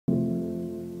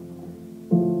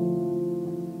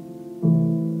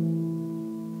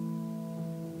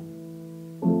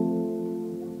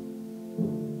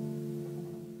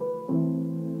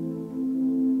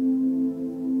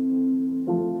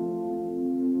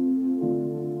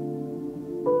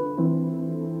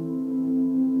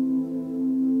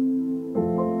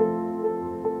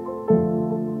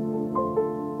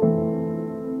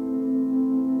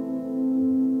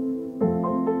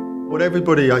What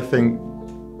everybody, I think,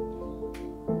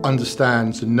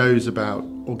 understands and knows about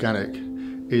organic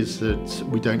is that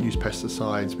we don't use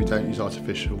pesticides, we don't use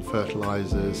artificial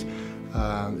fertilisers,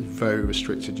 very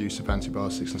restricted use of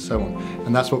antibiotics and so on.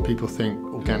 And that's what people think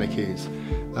organic is.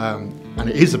 And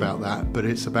it is about that, but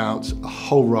it's about a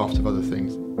whole raft of other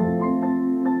things.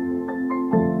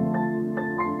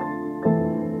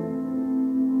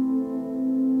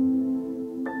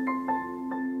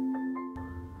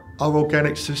 Our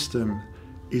organic system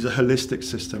is a holistic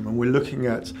system, and we're looking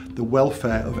at the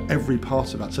welfare of every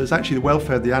part of that. So it's actually the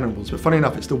welfare of the animals, but funny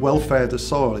enough, it's the welfare of the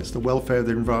soil, it's the welfare of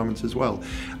the environment as well.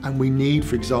 And we need,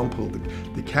 for example,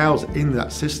 the cows in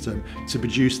that system to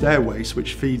produce their waste,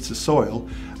 which feeds the soil.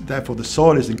 Therefore, the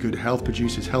soil is in good health,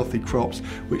 produces healthy crops,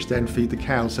 which then feed the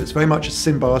cows. So it's very much a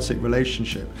symbiotic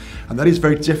relationship. And that is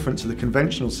very different to the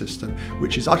conventional system,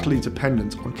 which is utterly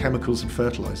dependent on chemicals and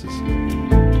fertilizers.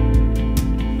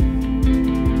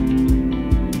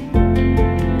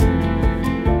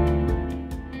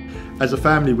 As a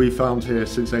family, we farmed here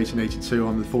since 1882.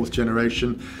 I'm the fourth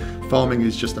generation. Farming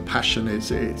is just a passion, it's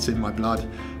in my blood.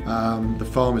 The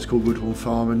farm is called Woodhorn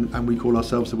Farm, and we call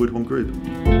ourselves the Woodhorn Group.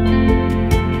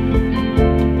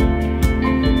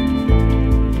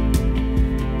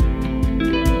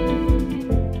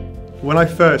 When I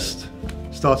first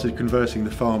started converting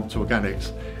the farm to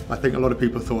organics, I think a lot of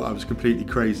people thought I was completely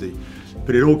crazy.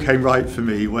 But it all came right for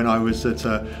me when I was at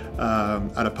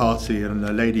a party, and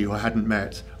a lady who I hadn't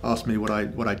met asked me what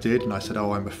I did, and I said,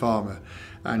 "Oh, I'm a farmer."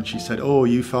 And she said, "Oh,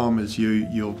 you farmers,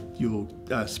 you're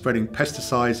spreading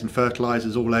pesticides and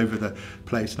fertilizers all over the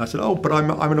place." And I said, "Oh, but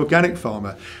I'm an organic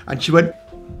farmer." And she went,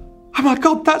 "Oh my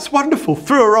God, that's wonderful!"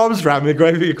 Threw her arms around me and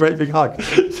gave me a great big hug.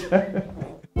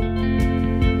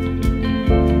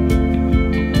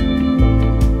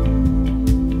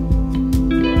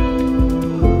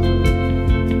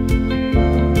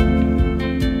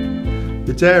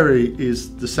 The dairy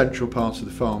is the central part of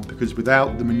the farm, because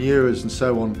without the manures and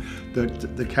so on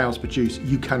that the cows produce,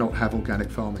 you cannot have organic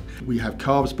farming. We have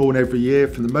calves born every year.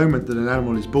 From the moment that an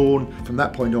animal is born, from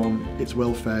that point on, its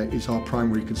welfare is our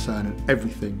primary concern, and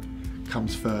everything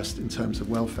comes first in terms of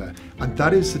welfare. And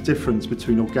that is the difference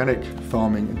between organic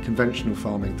farming and conventional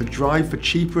farming. The drive for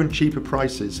cheaper and cheaper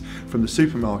prices from the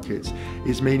supermarkets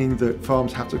is meaning that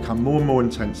farms have to become more and more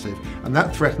intensive, and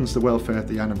that threatens the welfare of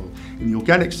the animal. In the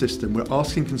organic system, we're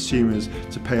asking consumers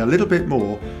to pay a little bit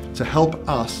more to help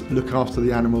us look after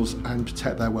the animals and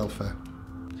protect their welfare.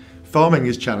 Farming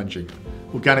is challenging.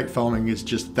 Organic farming is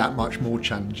just that much more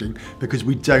challenging because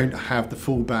we don't have the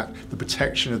fallback, the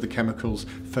protection of the chemicals,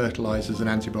 fertilizers and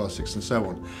antibiotics and so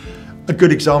on. A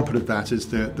good example of that is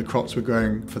the crops we're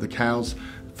growing for the cows.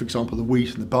 For example, the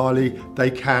wheat and the barley,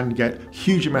 they can get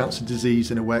huge amounts of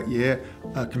disease in a wet year.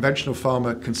 A conventional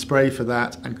farmer can spray for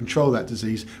that and control that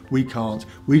disease. We can't.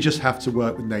 We just have to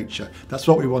work with nature. That's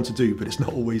what we want to do, but it's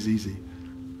not always easy.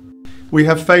 We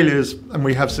have failures and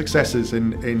we have successes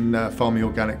in farming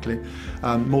organically,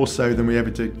 more so than we ever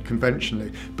did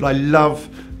conventionally. But I love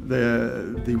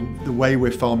the way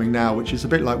we're farming now, which is a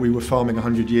bit like we were farming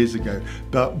 100 years ago,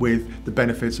 but with the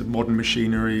benefits of modern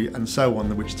machinery and so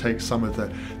on, which takes some of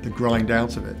the grind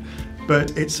out of it.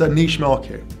 But it's a niche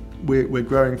market. We're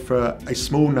growing for a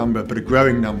small number, but a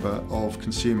growing number of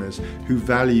consumers who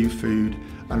value food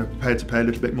and are prepared to pay a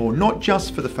little bit more, not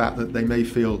just for the fact that they may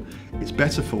feel it's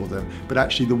better for them, but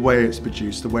actually the way it's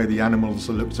produced, the way the animals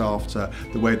are looked after,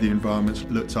 the way the environment's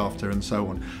looked after and so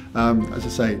on. As I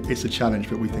say, it's a challenge,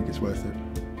 but we think it's worth it.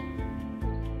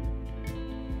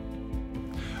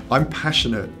 I'm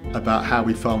passionate about how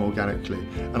we farm organically,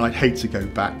 and I'd hate to go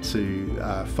back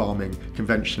to farming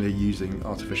conventionally using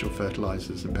artificial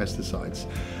fertilizers and pesticides.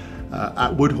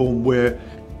 At Woodhorn, we're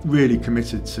really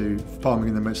committed to farming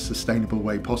in the most sustainable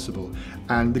way possible.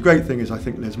 And the great thing is I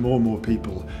think there's more and more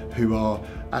people who are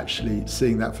actually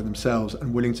seeing that for themselves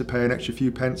and willing to pay an extra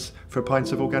few pence for a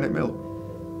pint of organic milk.